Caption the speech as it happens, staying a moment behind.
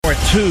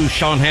to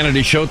Sean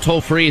Hannity Show.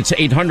 Toll free, it's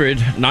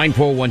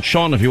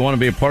 800-941-SEAN if you want to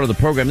be a part of the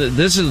program.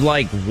 This is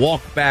like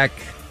walk back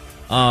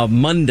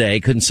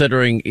Monday,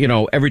 considering,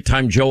 every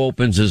time Joe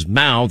opens his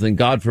mouth and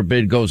God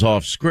forbid goes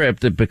off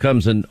script, it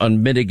becomes an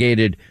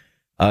unmitigated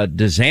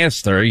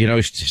disaster.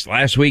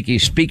 Last week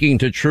he's speaking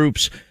to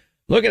troops.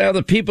 Look at how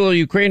the people of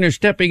Ukraine are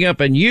stepping up,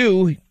 and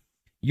you,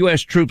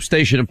 U.S. troops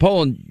stationed in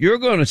Poland, you're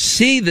going to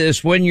see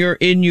this when you're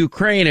in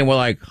Ukraine. And we're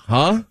like,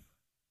 huh?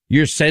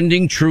 You're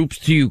sending troops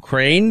to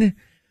Ukraine?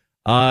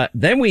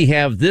 Then we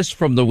have this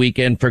from the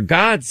weekend. For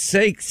God's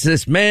sakes,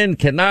 this man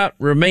cannot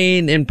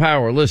remain in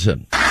power.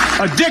 Listen.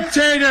 A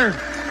dictator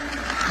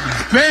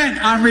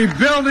bent on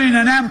rebuilding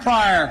an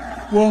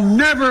empire will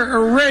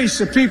never erase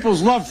a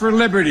people's love for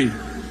liberty.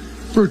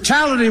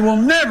 Brutality will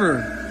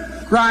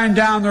never grind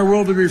down their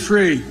will to be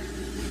free.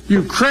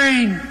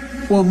 Ukraine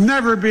will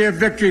never be a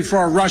victory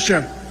for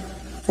Russia,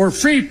 for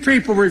free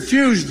people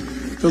refused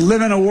to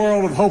live in a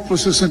world of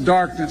hopelessness and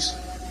darkness.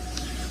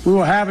 We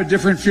will have a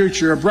different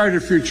future, a brighter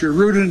future,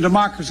 rooted in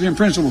democracy and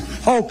principle,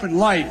 hope and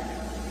light,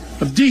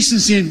 of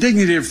decency and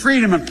dignity, of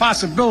freedom and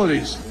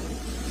possibilities.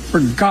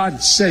 For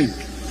God's sake,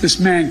 this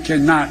man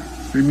cannot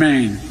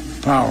remain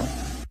in power.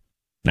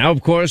 Now,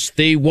 of course,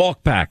 the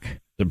walk back.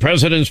 The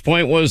president's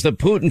point was that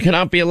Putin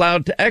cannot be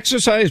allowed to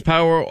exercise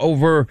power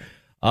over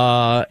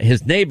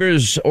his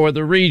neighbors or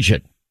the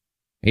region.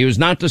 He was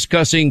not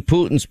discussing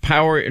Putin's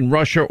power in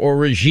Russia or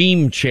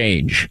regime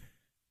change,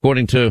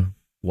 according to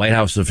White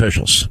House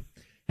officials.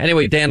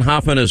 Anyway, Dan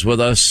Hoffman is with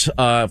us,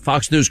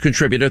 Fox News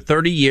contributor,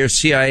 30-year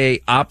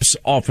CIA ops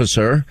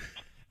officer,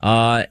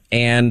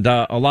 and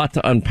a lot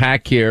to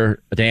unpack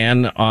here,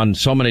 Dan, on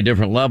so many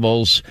different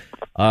levels.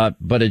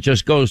 But it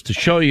just goes to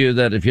show you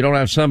that if you don't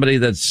have somebody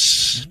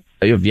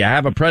if you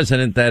have a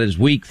president that is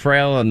weak,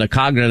 frail, and a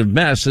cognitive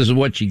mess, this is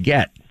what you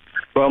get.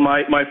 Well,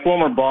 my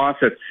former boss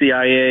at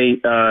CIA,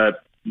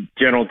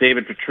 General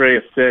David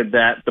Petraeus, said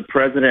that the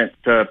president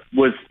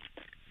was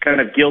kind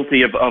of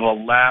guilty of a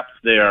lapse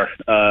there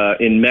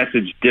in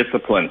message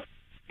discipline.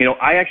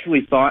 I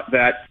actually thought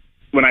that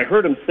when I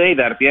heard him say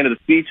that at the end of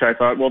the speech, I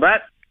thought, well,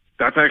 that's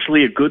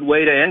actually a good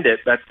way to end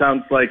it. That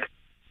sounds like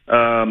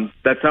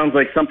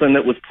something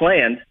that was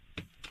planned.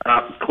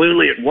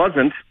 Clearly, it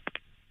wasn't,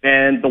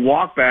 and the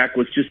walk back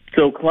was just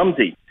so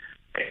clumsy.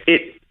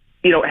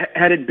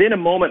 Had it been a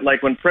moment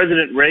like when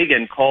President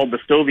Reagan called the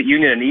Soviet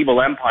Union an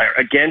evil empire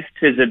against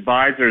his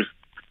advisors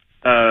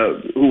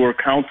who were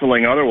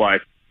counseling otherwise,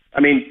 I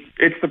mean,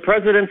 it's the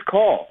president's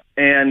call.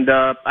 And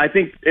I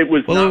think it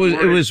was. Well,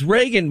 it was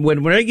Reagan.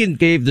 When Reagan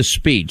gave the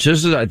speech,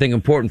 this is, I think,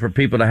 important for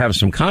people to have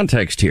some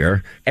context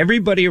here.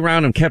 Everybody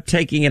around him kept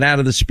taking it out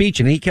of the speech,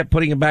 and he kept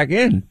putting it back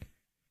in.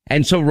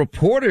 And so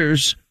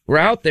reporters were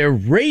out there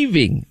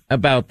raving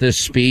about this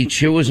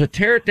speech. It was a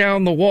tear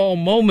down the wall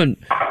moment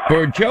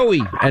for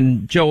Joey.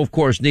 And Joe, of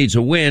course, needs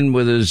a win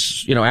with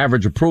his,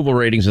 average approval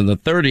ratings in the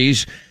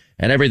 30s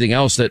and everything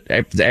else that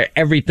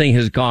everything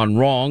has gone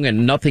wrong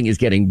and nothing is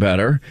getting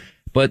better.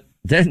 But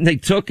then they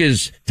took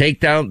his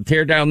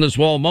tear down this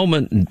wall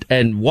moment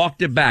and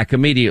walked it back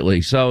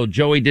immediately. So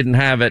Joey didn't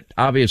have it.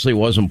 Obviously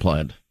wasn't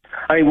planned.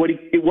 I mean,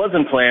 it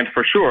wasn't planned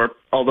for sure.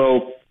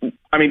 Although,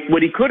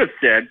 what he could have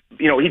said,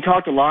 he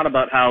talked a lot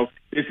about how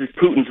this is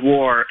Putin's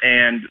war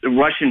and the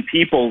Russian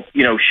people,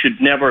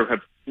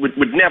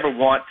 would never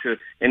want to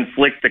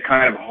inflict the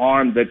kind of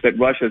harm that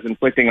Russia is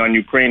inflicting on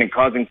Ukraine and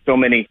causing so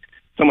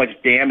much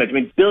damage. I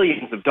mean,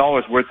 billions of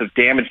dollars worth of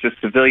damage to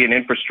civilian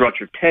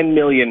infrastructure, 10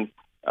 million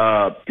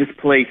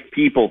displaced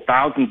people,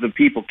 thousands of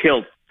people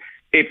killed.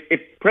 If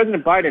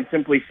President Biden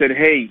simply said,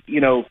 hey,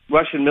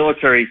 Russian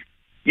military,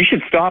 you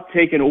should stop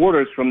taking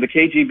orders from the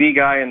KGB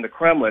guy in the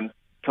Kremlin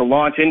to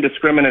launch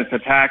indiscriminate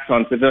attacks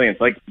on civilians,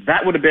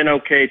 that would have been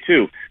okay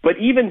too. But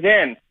even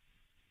then,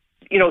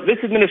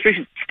 this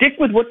administration, stick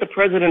with what the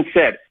president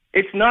said.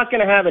 It's not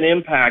going to have an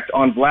impact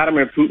on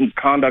Vladimir Putin's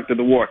conduct of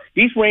the war.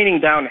 He's raining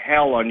down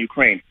hell on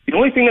Ukraine. The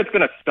only thing that's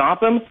going to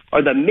stop him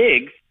are the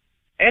MiGs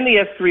and the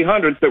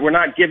S-300s that we're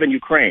not giving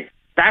Ukraine.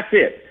 That's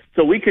it.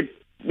 So we could,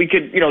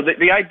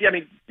 the idea,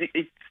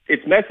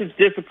 it's message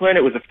discipline.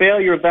 It was a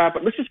failure of that,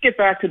 but let's just get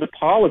back to the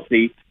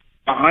policy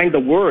behind the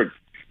words.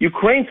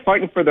 Ukraine's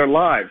fighting for their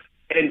lives,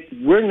 and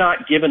we're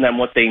not giving them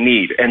what they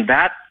need. And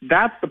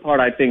that's the part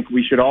I think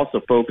we should also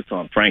focus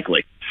on,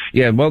 frankly.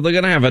 Yeah, well, they're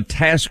going to have a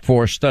task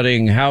force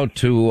studying how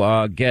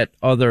to get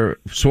other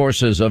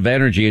sources of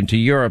energy into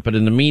Europe. But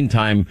in the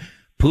meantime,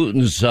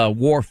 Putin's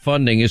war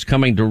funding is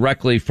coming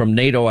directly from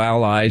NATO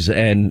allies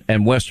and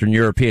Western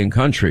European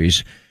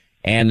countries.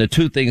 And the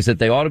two things that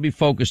they ought to be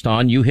focused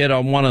on, you hit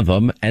on one of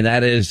them, and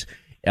that is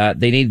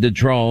they need the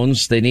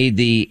drones, they need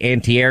the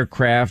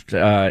anti-aircraft,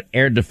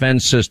 air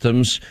defense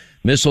systems,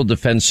 missile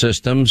defense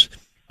systems.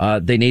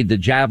 They need the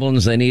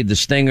Javelins, they need the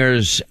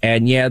Stingers,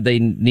 and they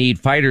need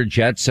fighter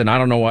jets. And I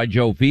don't know why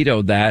Joe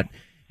vetoed that.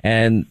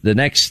 And the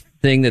next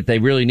thing that they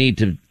really need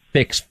to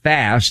fix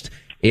fast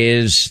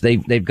is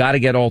they've got to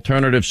get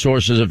alternative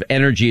sources of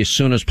energy as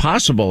soon as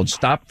possible and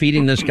stop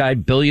feeding this guy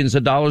billions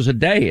of dollars a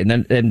day. And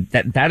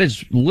that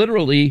is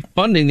literally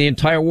funding the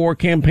entire war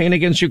campaign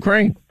against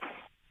Ukraine.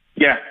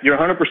 Yeah, you're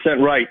 100%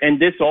 right. And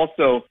this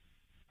also,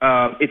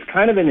 it's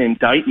kind of an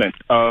indictment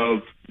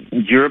of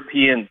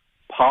European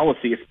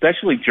policy,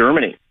 especially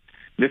Germany.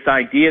 This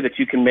idea that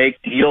you can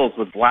make deals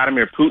with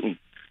Vladimir Putin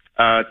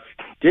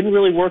didn't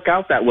really work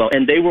out that well.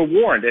 And they were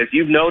warned, as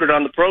you've noted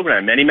on the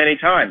program many, many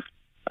times.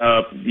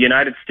 The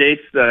United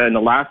States in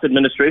the last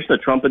administration, the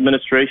Trump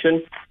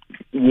administration,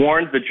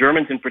 warned the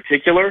Germans in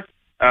particular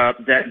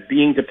that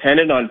being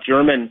dependent on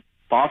German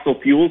fossil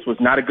fuels was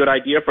not a good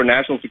idea for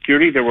national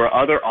security. There were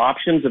other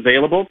options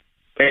available.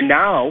 And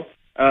now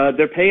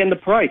they're paying the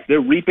price. They're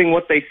reaping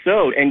what they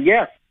sowed. And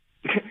yes,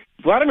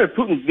 Vladimir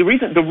Putin,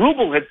 the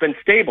ruble has been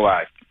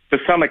stabilized to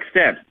some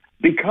extent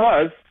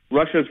because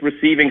Russia's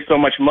receiving so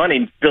much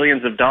money,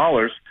 billions of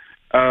dollars,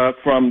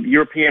 from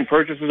European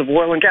purchases of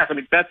oil and gas. I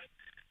mean,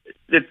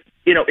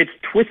 it's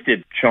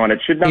twisted, Sean. It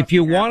should not. If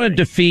you want to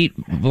defeat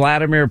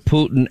Vladimir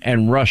Putin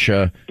and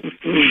Russia,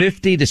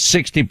 50 to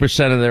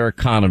 60% of their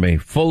economy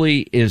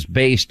fully is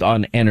based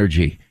on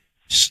energy.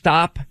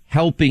 Stop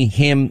helping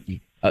him.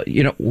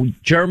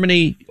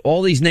 Germany,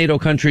 all these NATO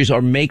countries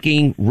are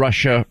making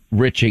Russia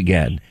rich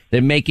again.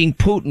 They're making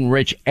Putin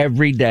rich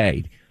every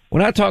day.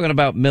 We're not talking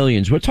about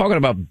millions. We're talking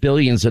about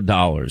billions of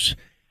dollars.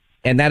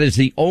 And that is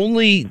the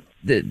only,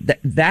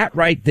 that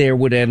right there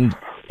would end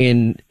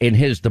in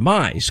his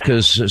demise,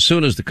 because as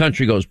soon as the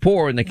country goes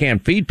poor and they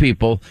can't feed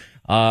people,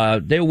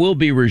 there will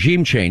be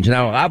regime change.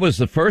 Now, I was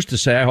the first to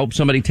say I hope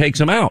somebody takes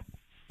him out.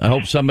 I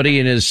hope somebody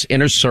in his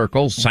inner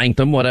circle,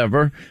 sanctum,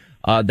 whatever,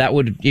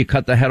 you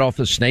cut the head off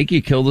the snake,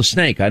 you kill the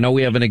snake. I know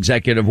we have an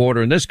executive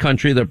order in this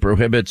country that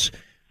prohibits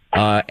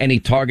any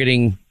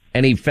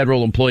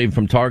federal employee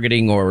from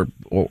targeting or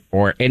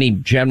any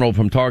general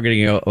from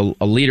targeting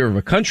a leader of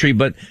a country.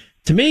 But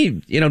to me,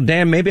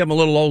 Dan, maybe I'm a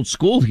little old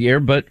school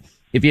here, but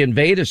if you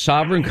invade a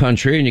sovereign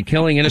country and you're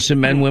killing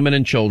innocent men, women,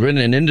 and children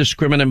and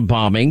indiscriminate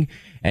bombing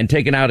and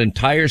taking out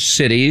entire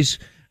cities,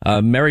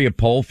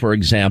 Mariupol, for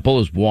example,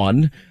 is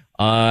one,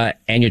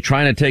 and you're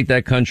trying to take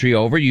that country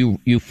over,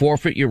 you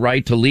forfeit your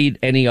right to lead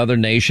any other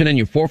nation and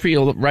you forfeit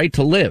your right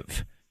to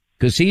live,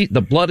 because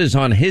the blood is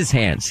on his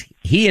hands.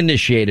 He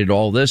initiated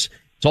all this.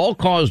 It's all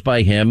caused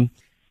by him,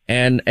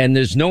 and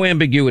there's no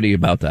ambiguity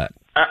about that.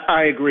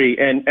 I agree.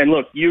 And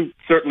look, you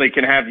certainly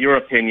can have your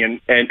opinion,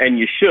 and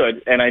you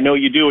should, and I know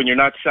you do, and you're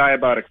not shy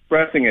about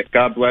expressing it.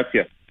 God bless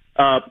you.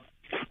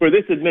 For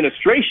this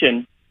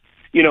administration,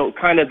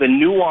 kind of the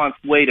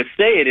nuanced way to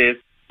say it is,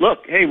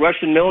 look, hey,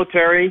 Russian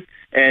military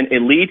and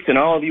elites and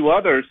all of you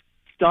others,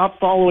 stop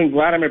following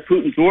Vladimir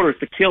Putin's orders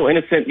to kill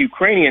innocent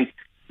Ukrainians.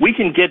 We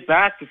can get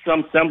back to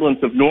some semblance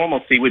of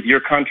normalcy with your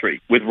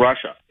country, with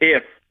Russia,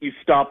 if you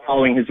stop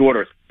following his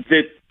orders.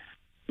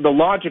 The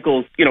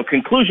logical,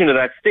 conclusion of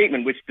that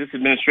statement, which this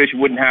administration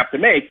wouldn't have to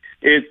make,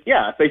 is,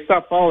 yeah, if they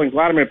stop following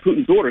Vladimir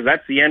Putin's orders,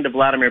 that's the end of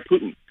Vladimir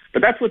Putin.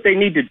 But that's what they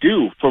need to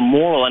do for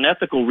moral and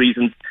ethical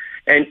reasons.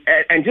 And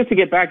just to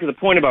get back to the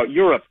point about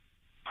Europe,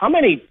 how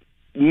many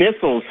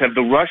missiles have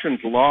the Russians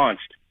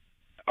launched,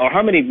 or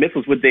how many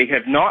missiles would they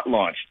have not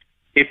launched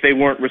if they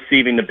weren't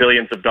receiving the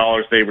billions of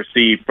dollars they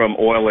received from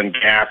oil and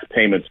gas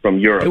payments from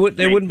Europe?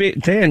 They wouldn't be,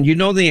 Dan, you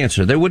know the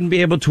answer. They wouldn't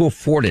be able to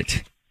afford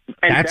it.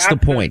 And that's the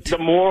point. The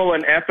moral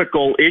and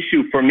ethical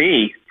issue for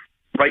me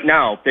right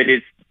now that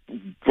is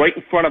right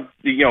in front of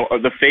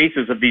the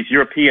faces of these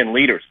European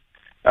leaders.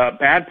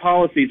 Bad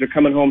policies are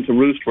coming home to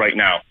roost right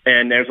now,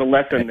 and there's a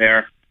lesson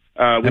there.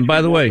 And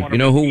by the way, you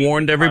know who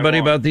warned everybody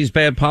about these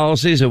bad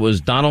policies? It was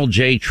Donald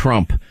J.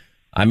 Trump.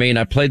 I mean,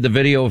 I played the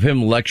video of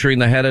him lecturing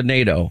the head of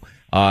NATO,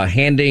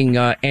 handing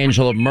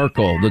Angela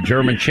Merkel, the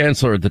German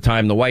chancellor at the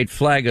time, the white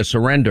flag of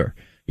surrender.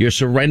 You're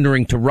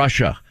surrendering to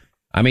Russia.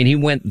 I mean, he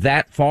went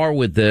that far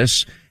with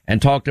this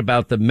and talked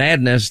about the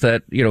madness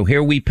that,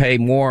 here we pay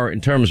more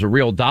in terms of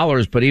real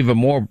dollars, but even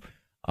more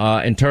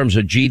in terms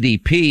of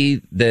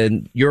GDP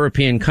than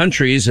European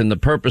countries. And the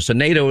purpose of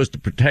NATO is to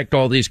protect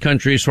all these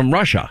countries from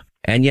Russia.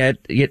 And yet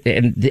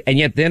then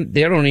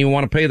they don't even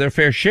want to pay their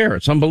fair share.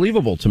 It's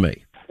unbelievable to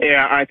me.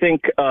 Yeah, I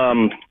think,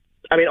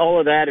 all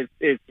of that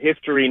is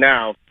history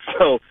now.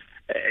 So,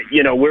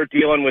 we're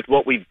dealing with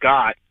what we've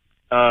got.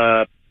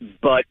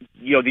 But,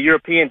 the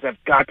Europeans have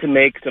got to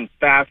make some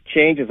fast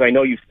changes. I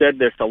know you've said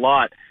this a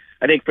lot.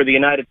 I think for the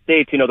United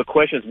States, the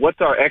question is,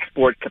 what's our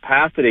export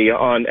capacity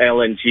on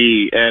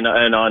LNG and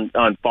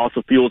on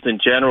fossil fuels in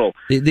general?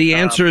 The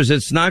answer is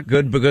it's not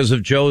good because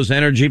of Joe's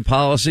energy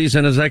policies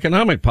and his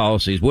economic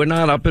policies. We're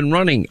not up and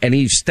running, and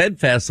he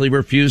steadfastly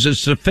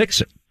refuses to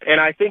fix it. And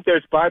I think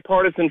there's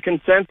bipartisan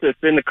consensus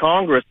in the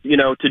Congress,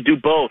 to do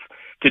both,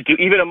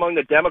 even among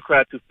the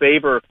Democrats who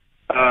favor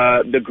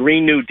the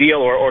Green New Deal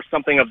or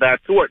something of that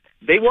sort.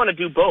 They want to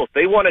do both.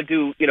 They want to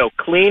do,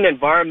 clean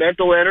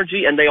environmental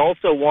energy, and they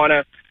also want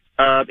to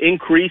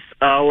increase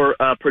our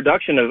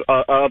production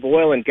of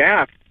oil and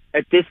gas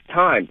at this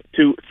time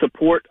to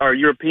support our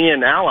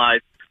European allies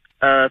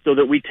so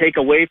that we take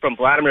away from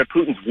Vladimir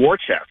Putin's war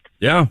chest.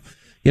 Yeah.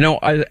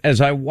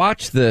 As I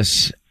watch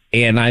this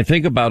and I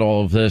think about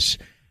all of this,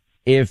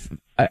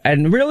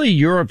 and really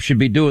Europe should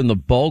be doing the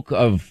bulk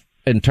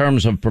in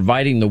terms of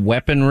providing the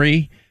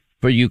weaponry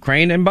for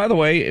Ukraine. And by the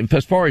way,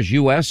 as far as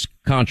U.S.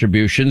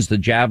 contributions, the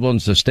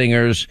Javelins, the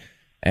Stingers,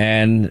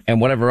 and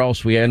whatever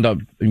else we end up,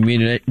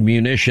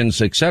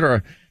 munitions,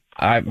 etc.,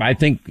 I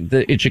think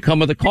that it should come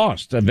with a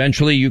cost.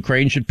 Eventually,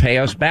 Ukraine should pay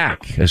us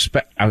back,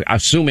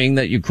 assuming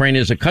that Ukraine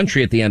is a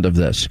country at the end of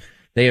this.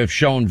 They have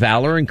shown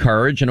valor and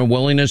courage and a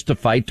willingness to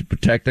fight to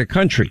protect their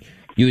country.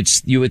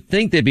 You would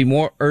think there'd be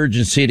more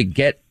urgency to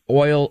get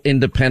oil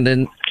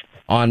independent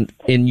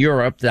in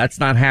Europe. That's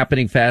not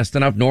happening fast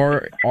enough,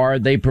 nor are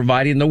they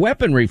providing the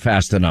weaponry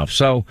fast enough.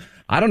 So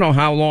I don't know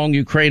how long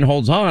Ukraine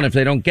holds on if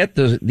they don't get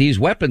these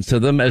weapons to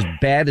them. As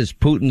bad as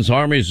Putin's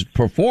armies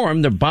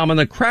perform, they're bombing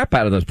the crap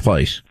out of this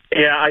place.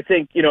 Yeah, I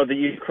think, the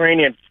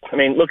Ukrainians,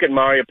 look at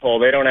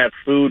Mariupol. They don't have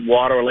food,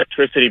 water,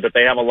 electricity, but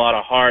they have a lot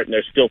of heart, and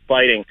they're still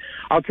fighting.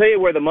 I'll tell you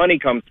where the money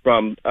comes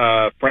from,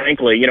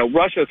 frankly.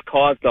 Russia's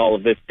caused all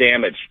of this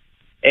damage,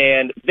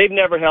 and they've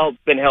never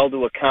been held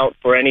to account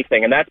for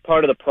anything, and that's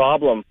part of the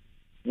problem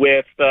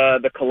with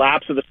the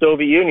collapse of the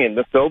Soviet Union.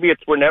 The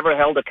Soviets were never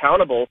held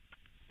accountable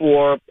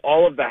for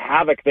all of the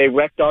havoc they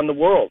wreaked on the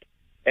world.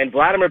 And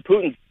Vladimir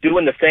Putin's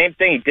doing the same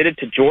thing. He did it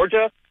to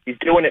Georgia. He's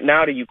doing it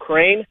now to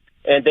Ukraine.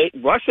 And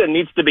Russia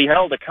needs to be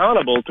held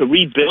accountable to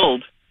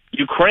rebuild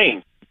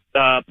Ukraine.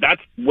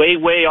 That's way,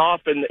 way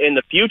off in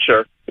the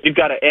future. You've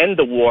got to end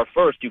the war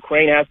first.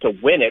 Ukraine has to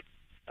win it.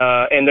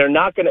 And they're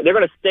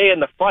going to stay in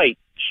the fight,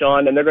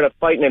 Sean, and they're going to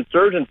fight an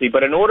insurgency.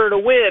 But in order to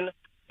win,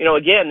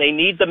 again, they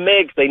need the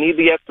MiGs. They need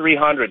the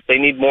F-300s. They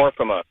need more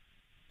from us.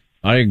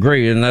 I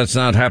agree, and that's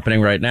not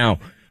happening right now.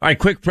 All right,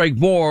 quick break.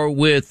 More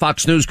with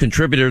Fox News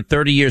contributor,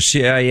 30-year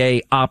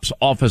CIA ops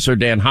officer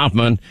Dan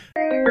Hoffman.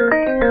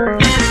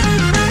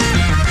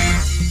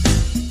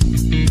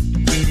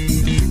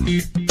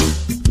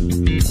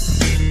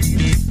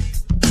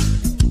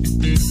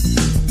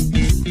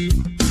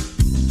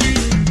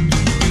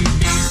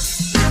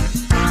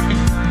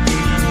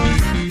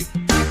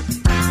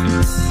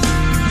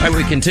 All right,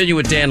 we continue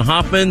with Dan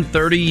Hoffman,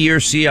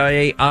 30-year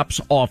CIA ops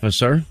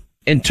officer.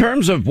 In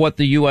terms of what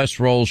the U.S.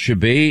 role should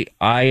be,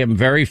 I am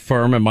very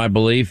firm in my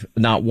belief,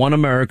 not one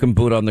American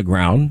boot on the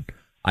ground.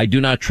 I do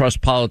not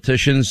trust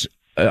politicians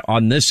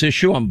on this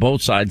issue on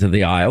both sides of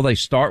the aisle. They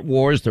start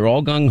wars. They're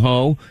all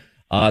gung-ho.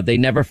 They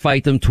never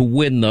fight them to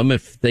win them.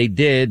 If they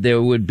did,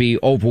 there would be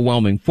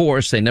overwhelming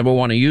force. They never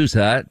want to use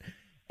that.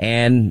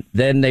 And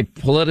then they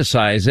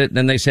politicize it.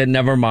 Then they said,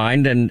 never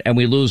mind. And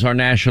we lose our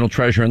national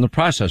treasure in the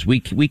process. We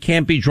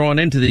can't be drawn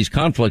into these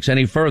conflicts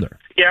any further.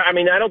 Yeah,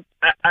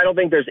 I don't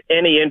think there's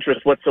any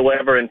interest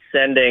whatsoever in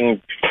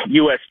sending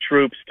U.S.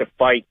 troops to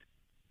fight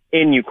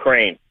in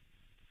Ukraine.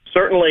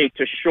 Certainly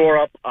to shore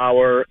up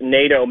our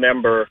NATO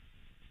member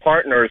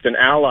partners and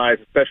allies,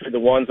 especially the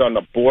ones on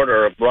the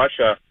border of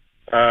Russia,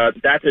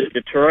 that's a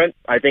deterrent.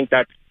 I think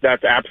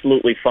that's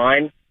absolutely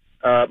fine.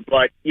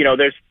 But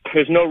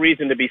there's no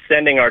reason to be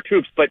sending our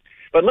troops. But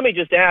let me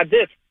just add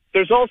this.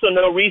 There's also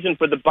no reason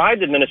for the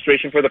Biden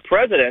administration, for the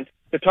president,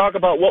 to talk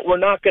about what we're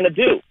not going to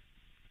do.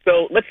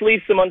 So let's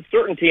leave some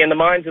uncertainty in the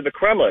minds of the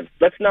Kremlin.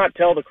 Let's not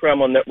tell the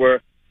Kremlin that we're,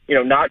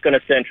 not going to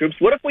send troops.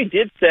 What if we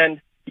did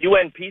send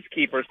UN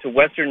peacekeepers to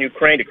Western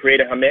Ukraine to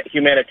create a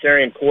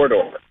humanitarian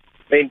corridor?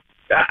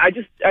 I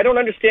don't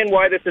understand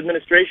why this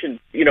administration,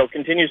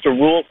 continues to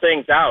rule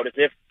things out as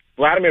if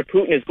Vladimir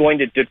Putin is going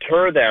to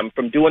deter them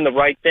from doing the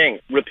right thing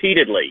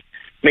repeatedly.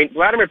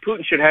 Vladimir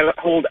Putin should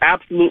hold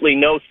absolutely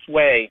no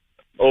sway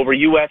over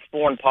U.S.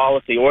 foreign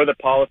policy or the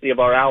policy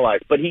of our allies,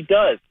 but he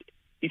does.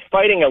 He's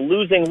fighting a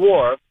losing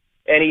war,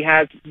 and he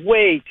has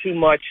way too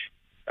much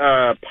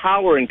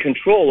power and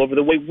control over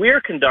the way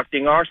we're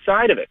conducting our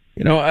side of it.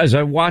 As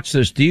I watch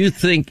this, do you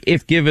think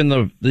if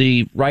given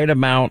the right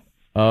amount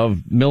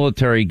of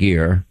military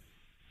gear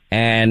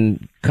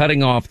and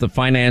cutting off the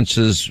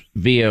finances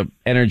via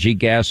energy,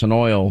 gas, and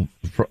oil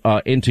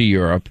into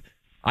Europe,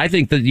 I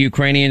think that the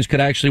Ukrainians could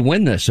actually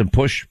win this and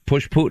push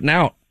Putin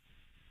out.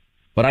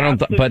 But I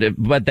don't.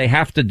 But they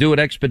have to do it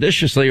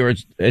expeditiously, or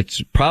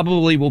it's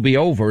probably will be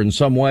over in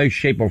some way,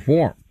 shape, or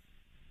form.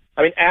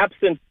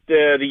 Absent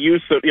the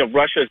use of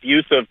Russia's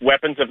use of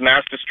weapons of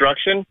mass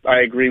destruction,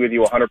 I agree with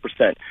you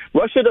 100%.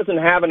 Russia doesn't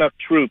have enough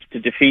troops to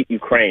defeat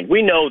Ukraine.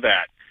 We know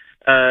that.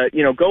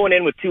 Going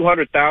in with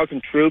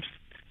 200,000 troops,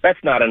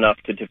 that's not enough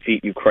to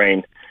defeat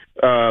Ukraine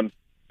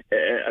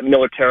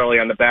militarily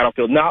on the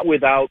battlefield. Not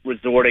without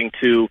resorting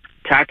to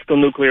tactical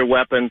nuclear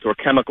weapons or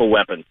chemical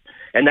weapons,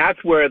 and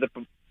that's where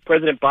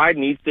President Biden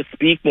needs to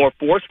speak more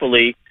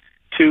forcefully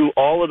to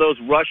all of those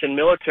Russian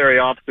military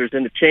officers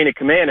in the chain of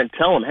command and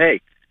tell them,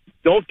 hey,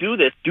 don't do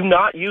this. Do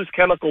not use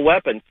chemical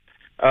weapons.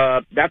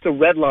 That's a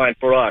red line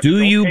for us.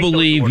 Do you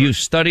believe you've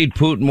studied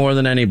Putin more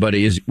than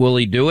anybody? Will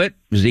he do it?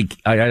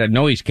 I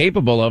know he's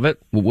capable of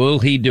it. Will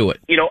he do it?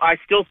 I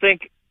still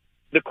think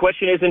the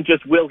question isn't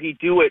just will he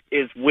do it,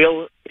 is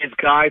will his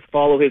guys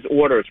follow his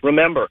orders?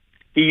 Remember,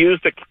 he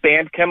used a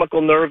banned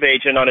chemical nerve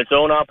agent on his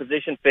own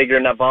opposition figure,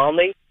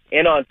 Navalny,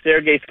 and on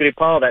Sergei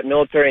Skripal, that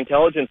military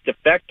intelligence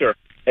defector.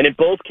 And in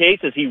both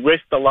cases, he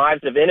risked the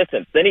lives of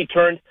innocents. Then he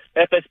turned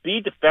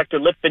FSB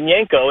defector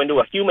Litvinenko into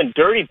a human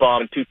dirty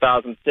bomb in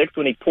 2006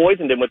 when he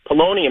poisoned him with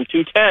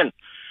polonium-210.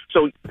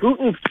 So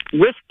Putin's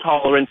risk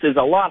tolerance is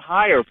a lot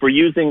higher for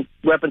using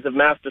weapons of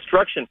mass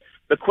destruction.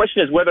 The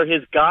question is whether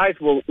his guys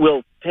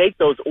will take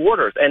those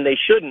orders, and they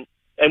shouldn't.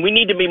 And we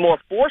need to be more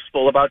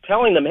forceful about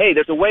telling them, hey,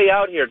 there's a way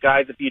out here,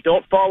 guys. If you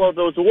don't follow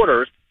those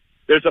orders,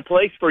 there's a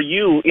place for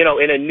you,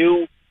 in a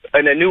new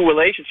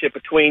relationship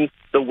between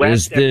the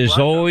West and There's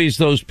Russia. always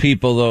those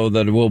people, though,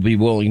 that will be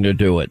willing to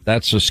do it.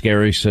 That's a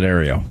scary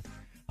scenario.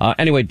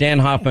 Anyway, Dan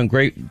Hoffman,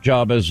 great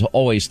job as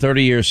always.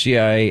 30-year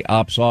CIA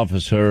ops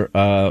officer.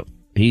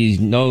 He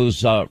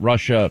knows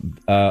Russia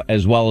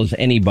as well as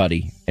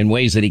anybody in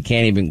ways that he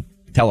can't even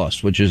tell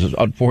us, which is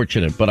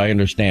unfortunate, but I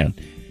understand.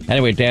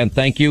 Anyway, Dan,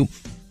 thank you.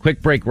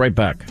 Quick break, right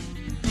back.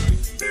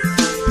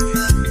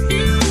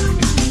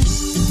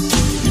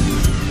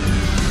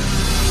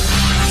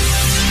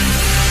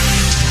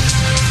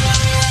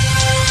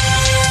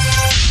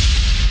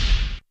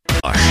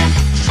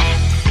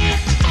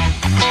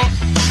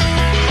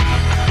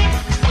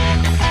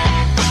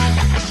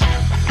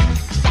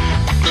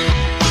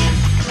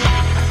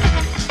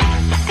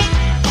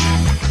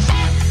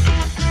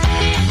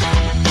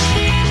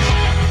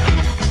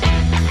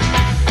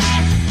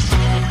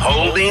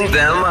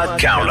 Them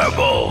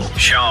accountable.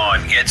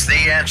 Sean gets the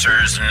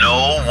answers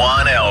no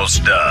one else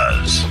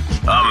does.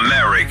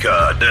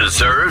 America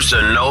deserves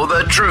to know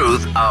the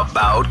truth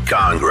about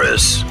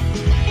Congress.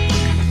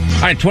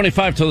 All right,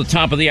 25 to the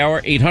top of the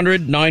hour,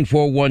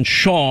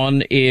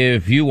 800-941-SEAN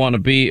if you want to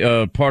be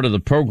a part of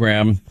the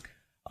program.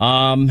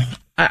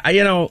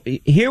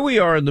 Here we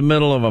are in the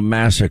middle of a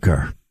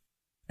massacre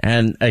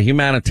and a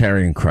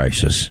humanitarian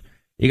crisis.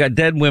 You got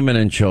dead women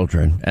and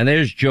children. And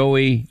there's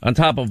Joey, on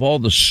top of all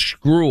the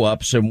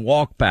screw-ups and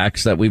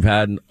walkbacks that we've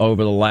had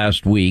over the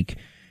last week.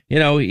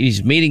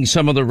 He's meeting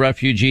some of the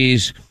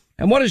refugees.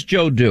 And what does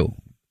Joe do?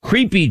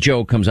 Creepy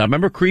Joe comes out.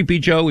 Remember Creepy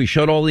Joe? He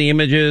showed all the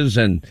images,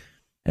 and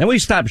we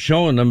stopped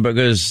showing them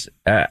because,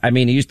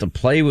 he used to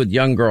play with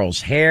young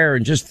girls' hair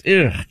and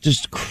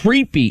just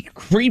creepy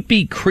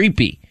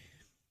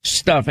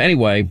stuff.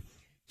 Anyway,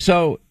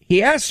 so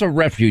he asks a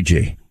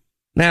refugee.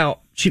 Now,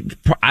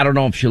 I don't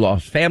know if she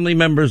lost family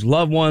members,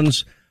 loved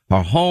ones,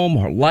 her home,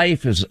 her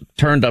life is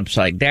turned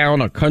upside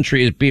down. Her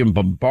country is being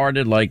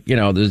bombarded like,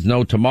 there's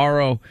no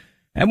tomorrow.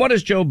 And what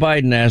does Joe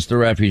Biden ask the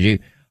refugee?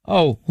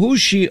 Oh, who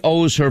she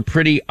owes her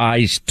pretty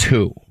eyes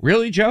to.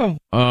 Really, Joe?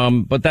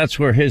 But that's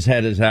where his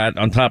head is at,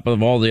 on top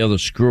of all the other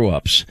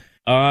screw-ups.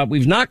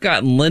 We've not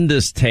gotten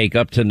Linda's take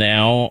up to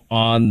now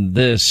on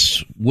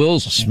this Will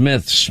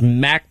Smith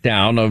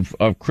smackdown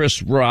of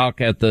Chris Rock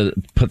at the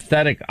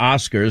pathetic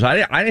Oscars.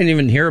 I didn't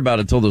even hear about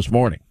it till this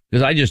morning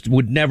because I just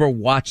would never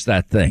watch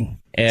that thing.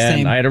 And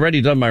Same. I had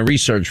already done my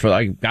research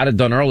I got it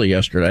done early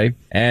yesterday.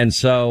 And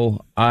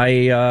so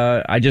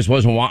I just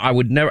wasn't,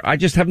 I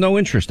just have no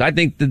interest. I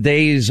think the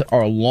days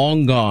are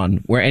long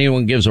gone where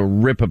anyone gives a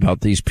rip about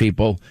these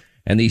people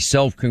and these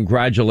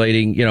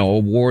self-congratulating,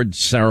 award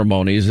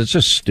ceremonies. It's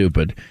just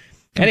stupid.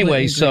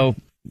 Anyway, so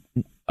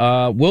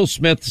Will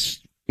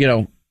Smith,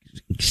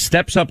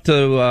 steps up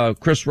to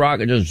Chris Rock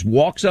and just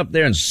walks up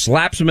there and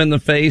slaps him in the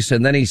face.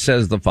 And then he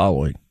says the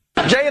following.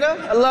 Jada,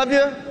 I love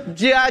you.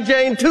 G.I.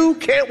 Jane 2,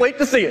 can't wait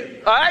to see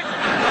it. All right?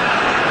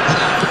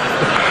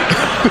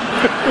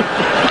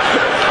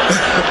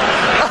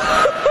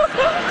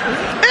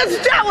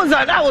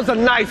 That was a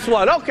nice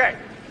one. Okay.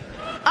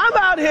 I'm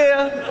out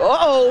here.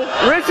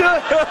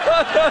 Richard.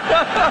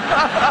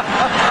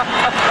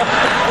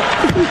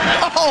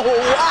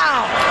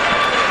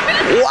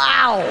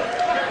 Wow.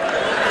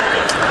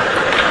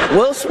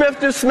 Will Smith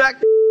just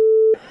smacked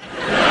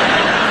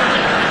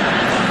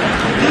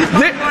Keep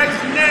my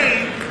wife's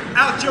name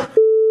out your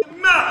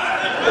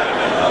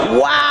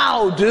mouth.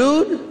 Wow,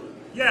 dude.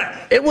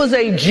 Yes. It was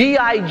a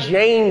G.I.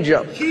 Jane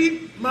jump.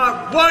 Keep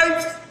my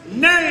wife's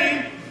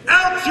name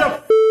out your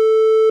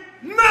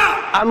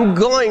mouth. I'm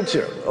going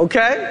to,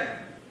 okay?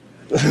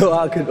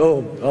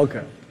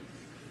 Okay.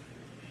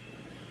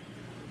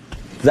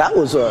 That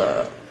was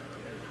a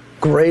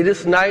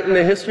greatest night in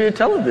the history of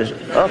television.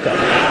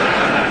 Okay.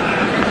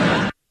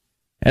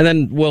 And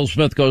then Will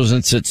Smith goes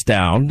and sits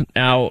down.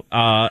 Now,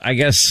 I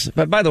guess,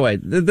 but by the way,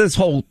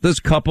 this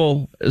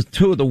couple is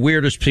two of the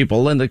weirdest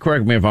people. Linda,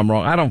 correct me if I'm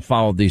wrong. I don't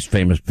follow these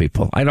famous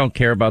people. I don't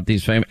care about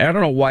these famous. I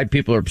don't know why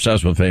people are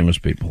obsessed with famous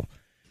people.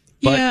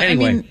 But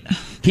anyway,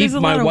 keep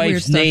my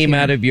wife's name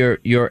out of your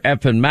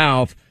effing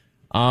mouth.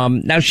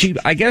 Now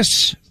I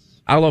guess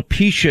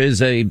alopecia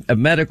is a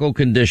medical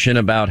condition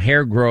about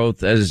hair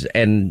growth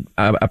and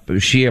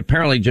she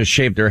apparently just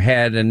shaved her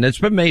head and it's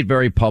been made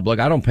very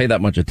public. I don't pay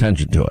that much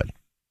attention to it.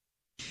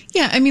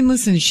 Yeah,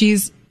 listen,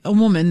 she's a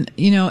woman,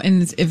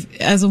 and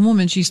if as a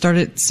woman she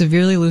started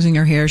severely losing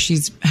her hair,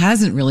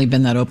 hasn't really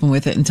been that open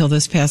with it until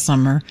this past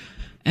summer.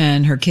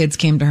 And her kids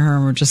came to her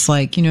and were just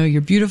like,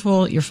 you're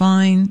beautiful, you're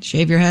fine,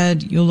 shave your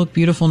head, you'll look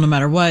beautiful no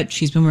matter what.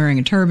 She's been wearing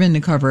a turban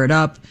to cover it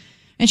up.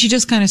 And she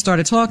just kind of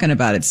started talking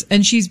about it.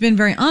 And she's been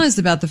very honest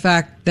about the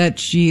fact that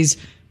she's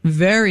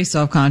very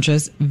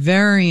self-conscious,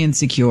 very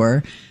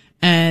insecure,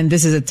 and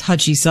this is a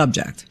touchy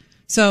subject.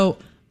 So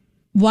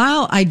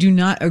while I do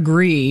not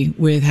agree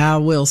with how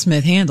Will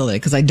Smith handled it,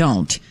 because I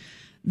don't,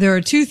 there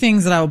are two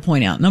things that I will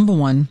point out. Number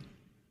one,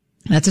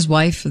 that's his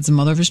wife. It's the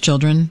mother of his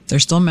children. They're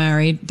still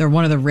married. They're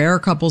one of the rare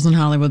couples in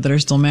Hollywood that are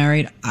still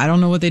married. I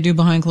don't know what they do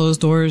behind closed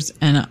doors,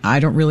 and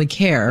I don't really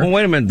care. Well,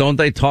 wait a minute. Don't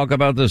they talk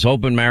about this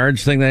open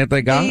marriage thing that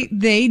they got?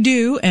 They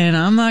do, and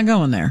I'm not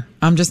going there.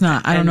 I'm just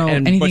not. I don't know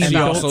anything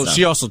about it.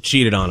 She also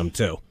cheated on him,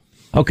 too.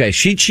 Okay,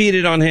 she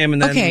cheated on him,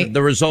 and then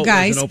the result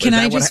guys, was an open. Can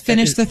I just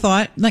finish the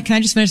thought? Can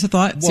I just finish the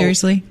thought? Well,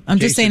 seriously? I'm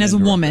just saying as a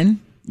woman,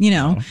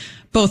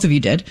 both of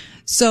you did.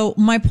 So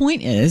my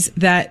point is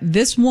that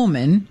this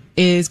woman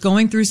is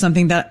going through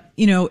something that,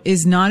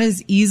 is not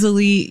as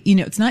easily,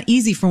 it's not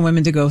easy for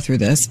women to go through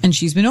this. And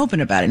she's been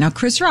open about it. Now,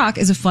 Chris Rock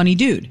is a funny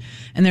dude,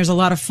 and there's a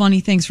lot of funny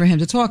things for him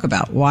to talk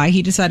about. Why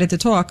he decided to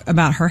talk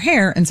about her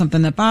hair and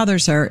something that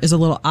bothers her is a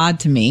little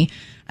odd to me.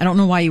 I don't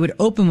know why you would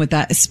open with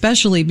that,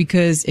 especially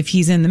because if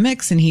he's in the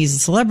mix and he's a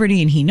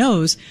celebrity and he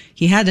knows,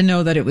 he had to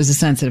know that it was a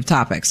sensitive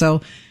topic.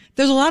 So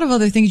there's a lot of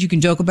other things you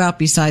can joke about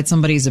besides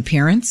somebody's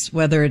appearance,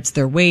 whether it's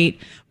their weight,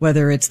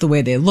 whether it's the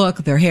way they look,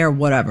 their hair,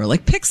 whatever.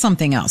 Like, pick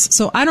something else.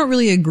 So I don't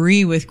really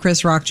agree with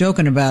Chris Rock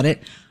joking about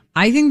it.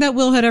 I think that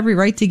Will had every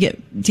right to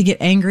get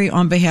angry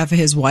on behalf of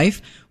his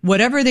wife.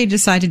 Whatever they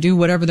decide to do,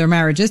 whatever their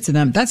marriage is to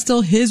them, that's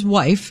still his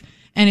wife.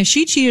 And if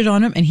she cheated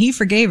on him and he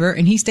forgave her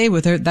and he stayed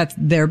with her, that's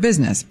their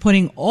business.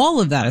 Putting all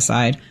of that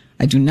aside,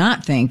 I do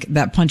not think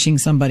that punching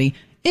somebody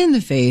in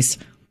the face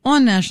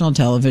on national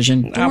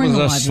television during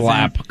that was a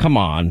slap. Event, come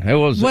on, it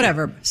was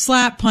whatever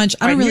slap, punch.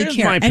 I don't really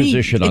care. My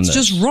position on it's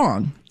this. Just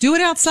wrong. Do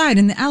it outside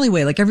in the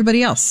alleyway like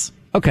everybody else.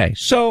 Okay,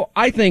 so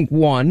I think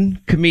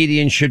one,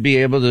 comedians should be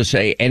able to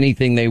say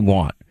anything they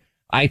want.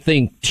 I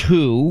think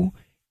two,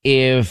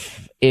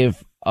 if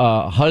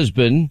a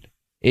husband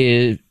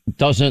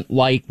doesn't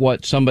like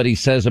what somebody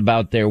says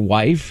about their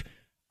wife,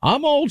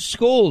 I'm old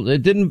school.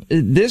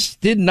 This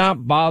did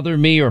not bother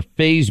me or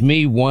faze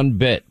me one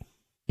bit.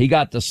 He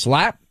got the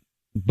slap.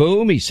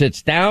 Boom, he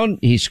sits down,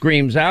 he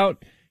screams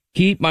out,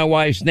 keep my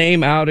wife's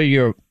name out of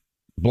your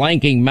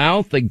blanking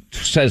mouth. He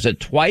says it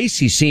twice.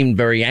 He seemed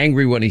very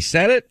angry when he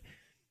said it.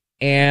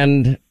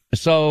 And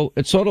so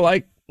it's sort of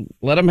like,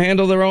 let them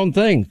handle their own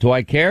thing. Do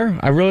I care?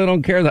 I really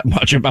don't care that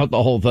much about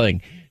the whole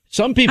thing.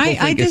 Some people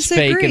think it's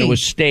fake and it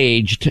was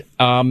staged.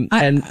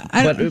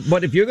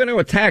 But if you're going to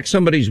attack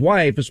somebody's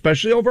wife,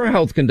 especially over a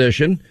health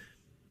condition,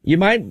 you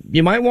might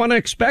want to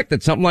expect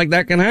that something like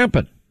that can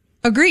happen.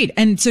 Agreed.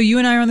 And so you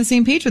and I are on the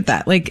same page with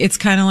that. Like, it's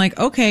kind of like,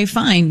 okay,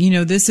 fine.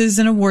 This is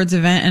an awards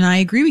event, and I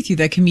agree with you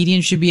that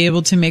comedians should be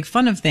able to make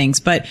fun of things,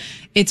 but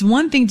it's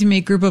one thing to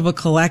make group of a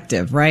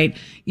collective, right?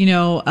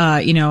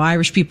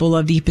 Irish people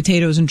love to eat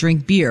potatoes and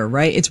drink beer,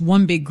 right? It's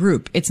one big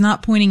group. It's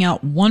not pointing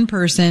out one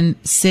person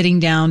sitting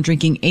down,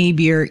 drinking a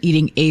beer,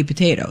 eating a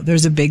potato.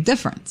 There's a big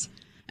difference.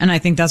 And I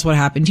think that's what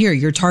happened here.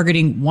 You're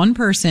targeting one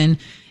person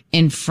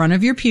in front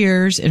of your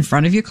peers, in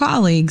front of your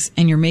colleagues,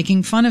 and you're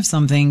making fun of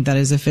something that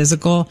is a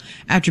physical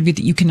attribute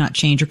that you cannot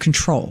change or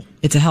control.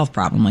 It's a health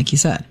problem, like you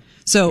said.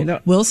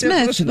 So Will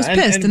Smith was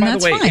pissed, and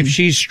that's fine. By the way, if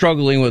she's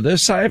struggling with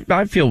this, I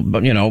feel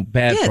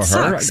bad for her.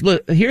 Sucks.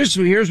 Look,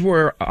 here's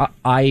where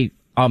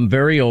I'm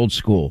very old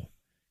school.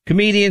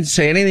 Comedians,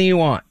 say anything you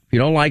want. If you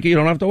don't like it, you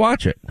don't have to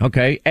watch it.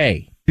 Okay.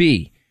 A.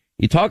 B.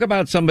 You talk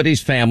about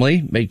somebody's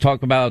family. You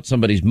talk about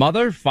somebody's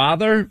mother,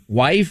 father,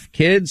 wife,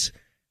 kids.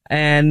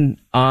 And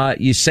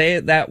you say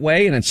it that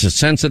way, and it's a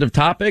sensitive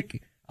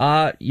topic,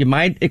 you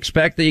might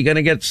expect that you're going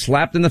to get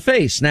slapped in the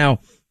face. Now,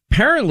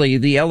 apparently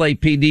the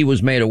LAPD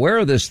was made aware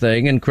of this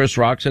thing, and Chris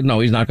Rock said,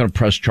 no, he's not going to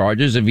press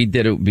charges. If he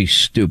did, it would be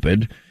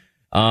stupid.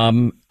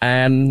 And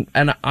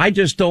I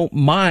just don't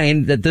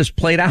mind that this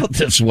played out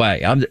this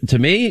way. To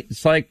me,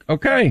 it's like,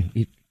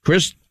 okay,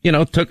 Chris,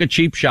 took a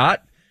cheap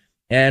shot,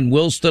 and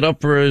Will stood up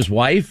for his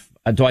wife.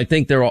 Do I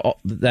think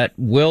that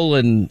Will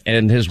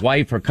and his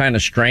wife are kind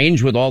of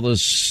strange with all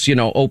this,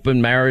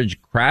 open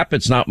marriage crap?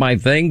 It's not my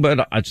thing,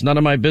 but it's none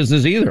of my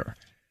business either.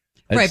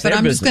 Right, but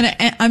I'm just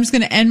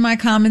gonna end my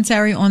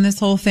commentary on this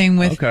whole thing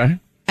with, okay,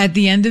 at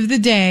the end of the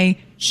day,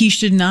 he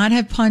should not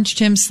have punched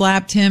him,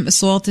 slapped him,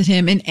 assaulted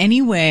him in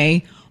any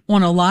way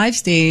on a live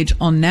stage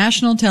on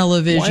national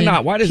television. Why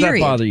not? Why does that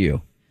bother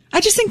you? I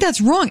just think that's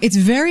wrong. It's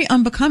very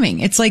unbecoming.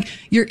 It's like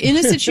you're in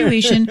a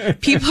situation,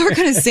 people are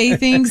going to say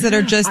things that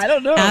are just, I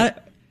don't know.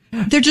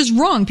 They're just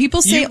wrong.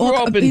 People say, you grew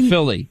up in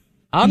Philly.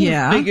 I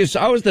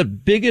was the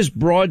biggest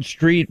Broad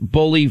Street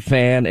bully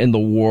fan in the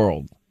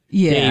world.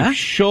 Yeah. Dave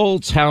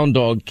Schultz, Hound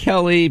Dog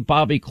Kelly,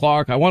 Bobby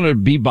Clark. I wanted to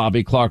be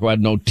Bobby Clark who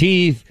had no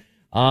teeth.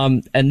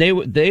 And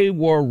they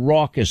were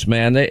raucous,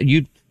 man.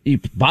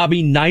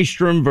 Bobby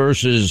Nystrom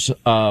versus,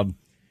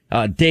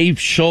 Dave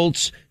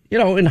Schultz.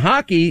 In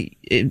hockey,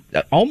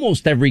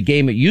 almost every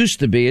game it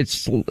used to be,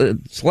 it's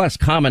less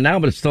common now,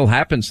 but it still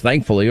happens,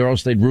 thankfully, or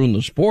else they'd ruin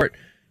the sport.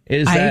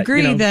 I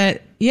agree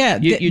that, yeah.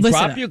 You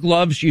drop your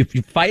gloves, you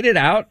fight it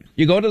out,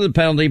 you go to the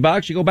penalty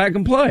box, you go back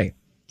and play.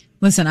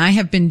 Listen, I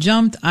have been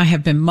jumped, I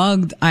have been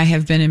mugged, I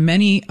have been in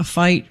many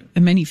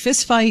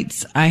fist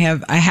fights. I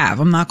have.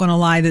 I'm not going to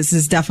lie, this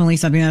is definitely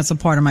something that's a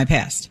part of my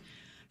past.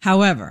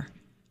 However,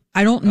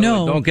 I don't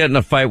know. Don't get in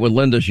a fight with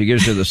Linda, she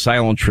gives you the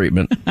silent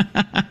treatment.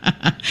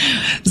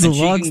 It's a And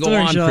long she can go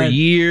story on short. for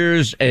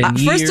years and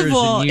years. First of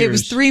all, and years. it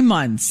was 3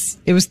 months.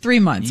 It was 3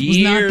 months. It was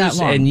not that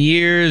long. And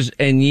years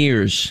and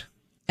years.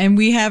 And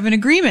we have an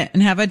agreement.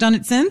 And have I done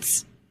it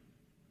since?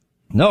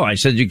 No, I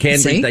said you can't.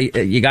 See?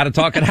 You got to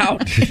talk it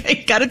out.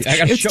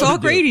 It's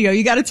talk radio.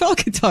 You got to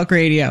talk it talk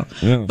radio.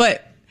 Yeah.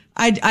 But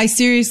I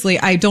seriously,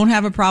 I don't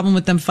have a problem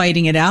with them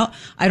fighting it out.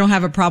 I don't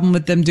have a problem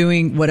with them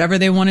doing whatever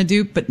they want to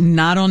do, but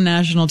not on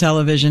national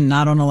television,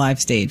 not on a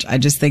live stage. I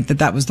just think that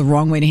that was the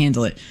wrong way to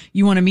handle it.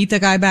 You want to meet the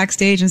guy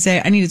backstage and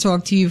say, I need to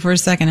talk to you for a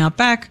second out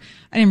back.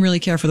 I didn't really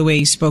care for the way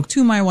he spoke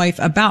to my wife,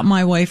 about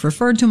my wife,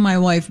 referred to my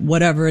wife,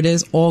 whatever it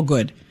is, all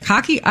good.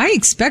 Hockey, I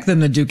expect them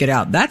to duke it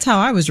out. That's how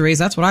I was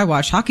raised. That's what I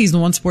watch. Hockey's the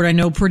one sport I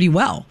know pretty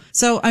well.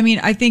 So, I mean,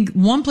 I think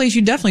one place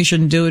you definitely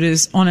shouldn't do it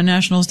is on a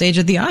national stage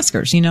at the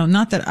Oscars. You know,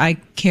 not that I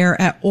care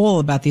at all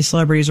about these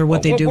celebrities or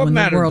what they do when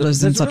the world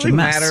is in such a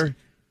mess.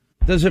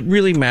 Does it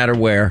really matter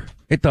where?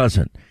 It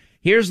doesn't.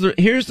 Here's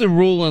the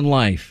rule in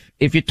life.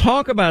 If you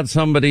talk about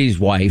somebody's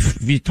wife,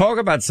 if you talk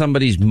about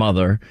somebody's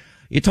mother,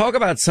 you talk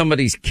about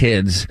somebody's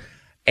kids,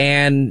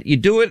 and you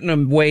do it in a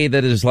way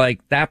that is like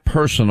that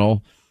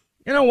personal,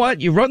 you know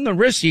what? You run the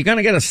risk you're going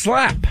to get a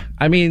slap.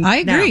 I mean, I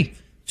agree.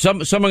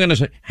 Now, some are going to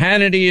say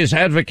Hannity is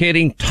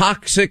advocating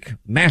toxic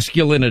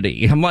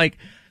masculinity. I'm like,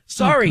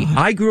 sorry,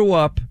 I grew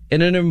up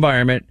in an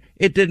environment.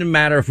 It didn't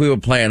matter if we were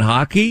playing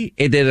hockey.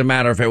 It didn't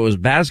matter if it was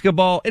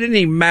basketball. It didn't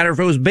even matter if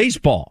it was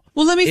baseball.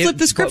 Well, let me flip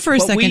the script for a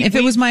second. If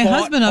it was my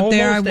husband up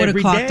there, I would have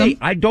clocked him.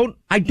 I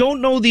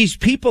don't know these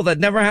people that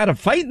never had a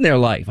fight in their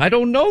life. I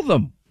don't know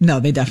them.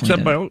 No, they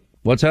definitely didn't.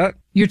 What's that?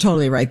 You're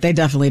totally right. They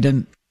definitely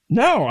didn't.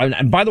 No,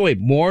 and by the way,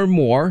 more and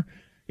more,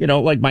 you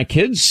know, like my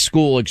kids'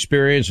 school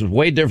experience was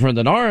way different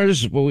than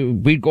ours.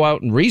 We'd go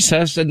out in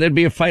recess and there'd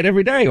be a fight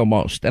every day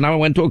almost. And I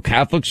went to a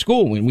Catholic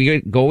school. When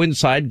we go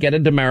inside, get a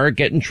demerit,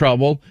 get in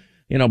trouble.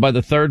 You know, by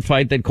the third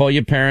fight, they'd call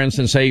your parents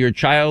and say, your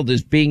child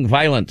is being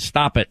violent.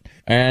 Stop it.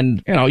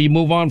 And, you know, you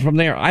move on from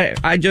there.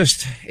 it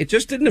just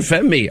didn't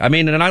offend me. I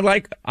mean, and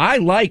I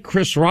like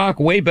Chris Rock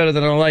way better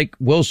than I like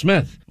Will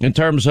Smith in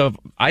terms of,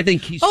 I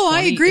think he's funny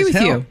I agree as with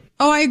hell. you.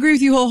 Oh, I agree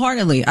with you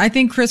wholeheartedly. I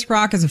think Chris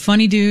Rock is a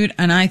funny dude,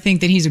 and I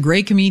think that he's a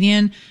great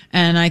comedian,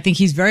 and I think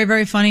he's very,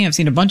 very funny. I've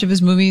seen a bunch of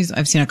his movies.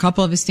 I've seen a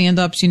couple of his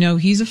stand-ups. You know,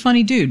 he's a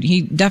funny dude.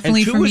 He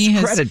definitely, and to for me,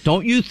 his credit,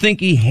 don't you think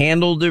he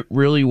handled it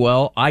really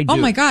well? I do. Oh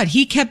my God,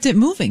 he kept it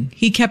moving.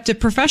 He kept it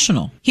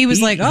professional. He was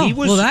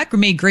that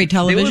made great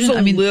television.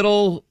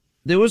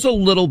 There was a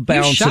little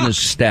bounce in his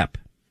step.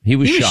 He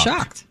was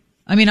shocked.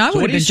 I mean, I So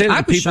would what do you have say been. to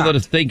I the was people shocked. that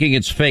are thinking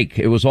it's fake?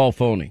 It was all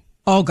phony.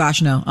 Oh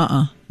gosh, no.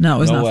 No, it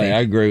was No not way. fake. I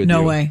agree with you.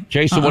 No way.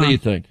 Jason, what do you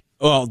think?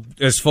 Well,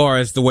 as far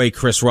as the way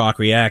Chris Rock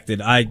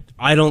reacted, I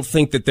don't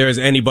think that there's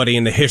anybody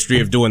in the history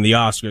of doing the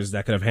Oscars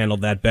that could have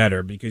handled that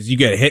better, because you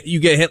get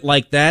hit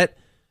like that.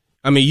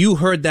 I mean, you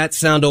heard that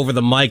sound over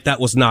the mic.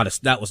 That was not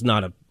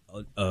a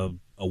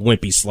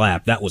wimpy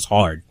slap. That was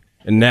hard.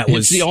 And that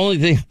was the only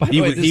thing. By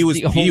the way, he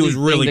was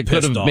really that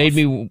could pissed have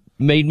off.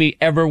 made me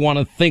ever want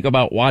to think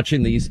about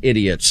watching these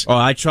idiots. Oh,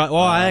 I tried.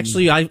 Well,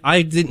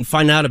 I didn't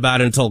find out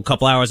about it until a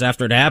couple hours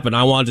after it happened.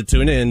 I wanted to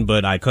tune in,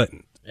 but I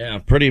couldn't. Yeah,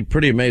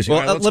 pretty amazing.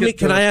 Well, All right,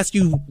 can I ask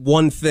you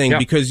one thing? Yeah.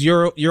 Because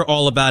you're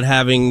all about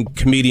having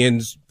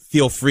comedians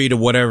feel free to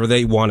whatever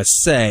they want to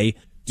say.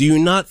 Do you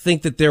not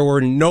think that there were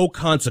no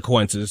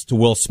consequences to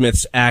Will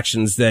Smith's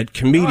actions that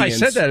comedians... No, I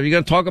said that. If you're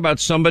going to talk about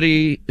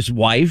somebody's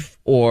wife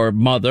or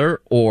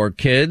mother or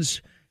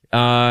kids,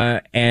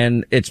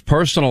 and it's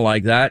personal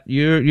like that,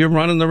 you're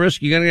running the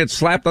risk. You're going to get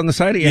slapped on the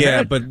side of your head.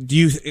 Yeah, but do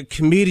you,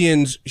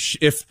 comedians,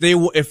 if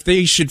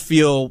they should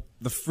feel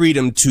the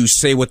freedom to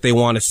say what they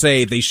want to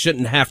say, they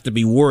shouldn't have to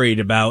be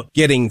worried about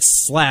getting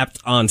slapped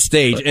on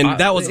stage. And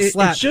that was a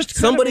slap. It's just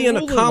somebody in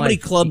a comedy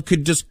club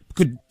could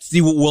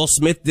see what Will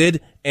Smith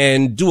did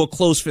and do a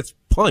closed fist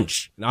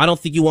punch. Now, I don't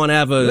think you want to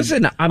have I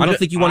don't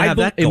think you want to have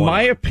that going in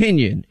my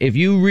opinion, if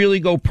you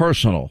really go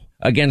personal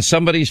against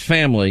somebody's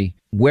family,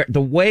 where the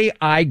way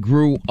I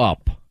grew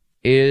up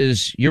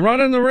is you're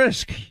running the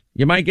risk.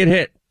 You might get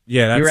hit.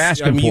 Yeah, you're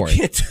asking for it. You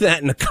can't do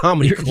that in a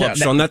comedy club,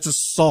 Sean. That's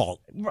assault.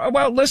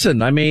 Well,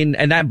 listen, I mean,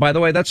 and that, by the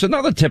way, that's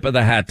another tip of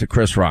the hat to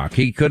Chris Rock.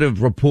 He could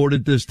have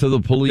reported this to the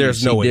police.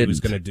 There's no way didn't. he was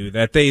going to do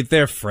that.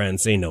 They're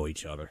friends. They know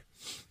each other.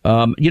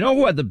 You know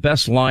who had the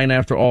best line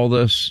after all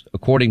this,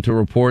 according to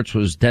reports,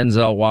 was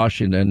Denzel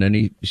Washington, and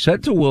he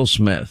said to Will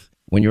Smith,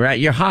 "When you're at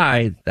your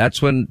high, that's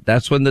when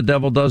the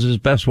devil does his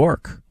best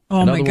work."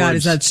 Oh my God,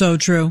 is that so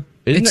true?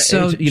 It's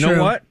so true. You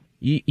know what?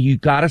 You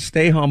got to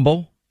stay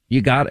humble. You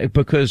got it,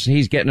 because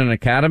he's getting an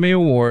Academy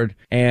Award,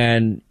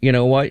 and you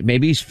know what?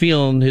 Maybe he's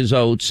feeling his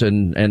oats,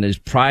 and his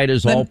pride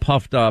is all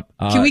puffed up.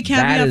 Can we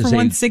caveat for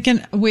 1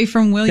 second away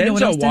from Will? You know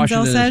what else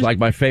Washington Denzel said? is like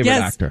my favorite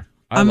actor.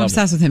 I'm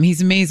obsessed with him.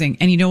 He's amazing.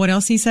 And you know what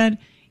else he said?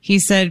 He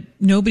said,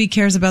 nobody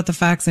cares about the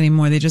facts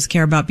anymore. They just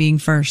care about being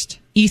first.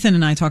 Ethan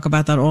and I talk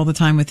about that all the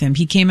time with him.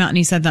 He came out and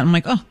he said that. I'm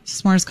like, oh,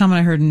 smartest comment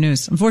I heard in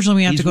news.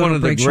 Unfortunately, we have to go to a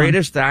break. He's one of the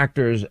greatest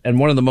actors and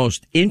one of the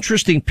most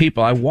interesting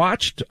people. I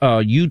watched a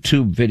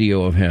YouTube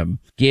video of him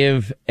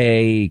give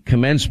a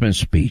commencement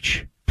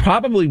speech.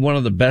 Probably one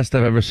of the best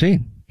I've ever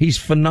seen. He's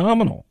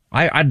phenomenal.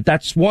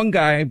 That's one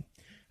guy.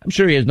 I'm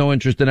sure he has no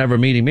interest in ever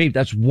meeting me.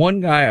 That's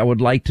one guy I would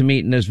like to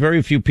meet, and there's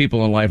very few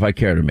people in life I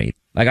care to meet.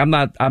 Like, I'm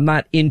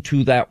not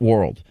into that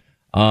world.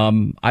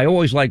 I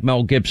always like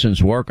Mel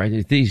Gibson's work.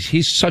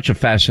 He's such a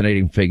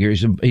fascinating figure.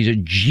 He's a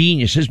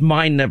genius. His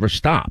mind never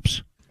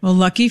stops. Well,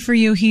 lucky for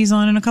you, he's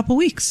on in a couple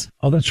weeks.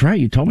 Oh, that's right.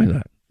 You told me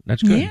that.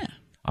 That's good. Yeah.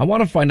 I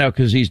want to find out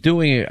because he's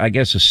doing, I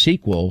guess, a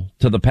sequel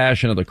to The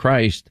Passion of the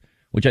Christ,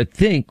 which I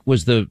think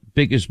was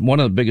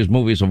one of the biggest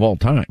movies of all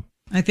time.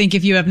 I think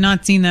if you have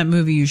not seen that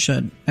movie, you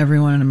should.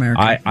 Everyone in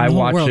America. I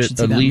watch it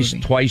at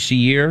least twice a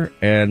year,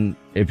 and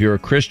if you're a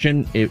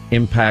Christian, it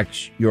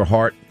impacts your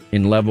heart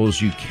in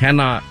levels you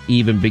cannot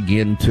even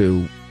begin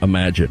to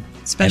imagine.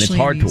 Especially and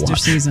it's hard in Easter to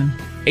watch. Season.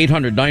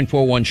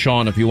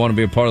 800-941-SEAN if you want to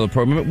be a part of the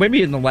program.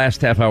 Maybe in the last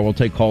half hour we'll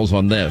take calls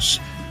on this.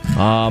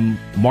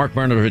 Mark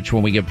Brnovich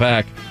when we get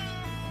back.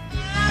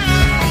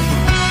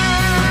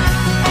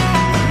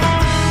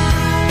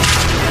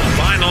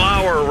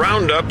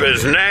 Roundup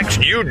is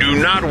next. You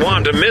do not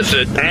want to miss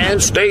it.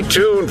 And stay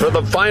tuned for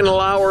the final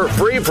hour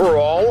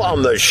free-for-all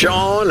on the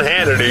Sean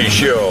Hannity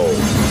Show.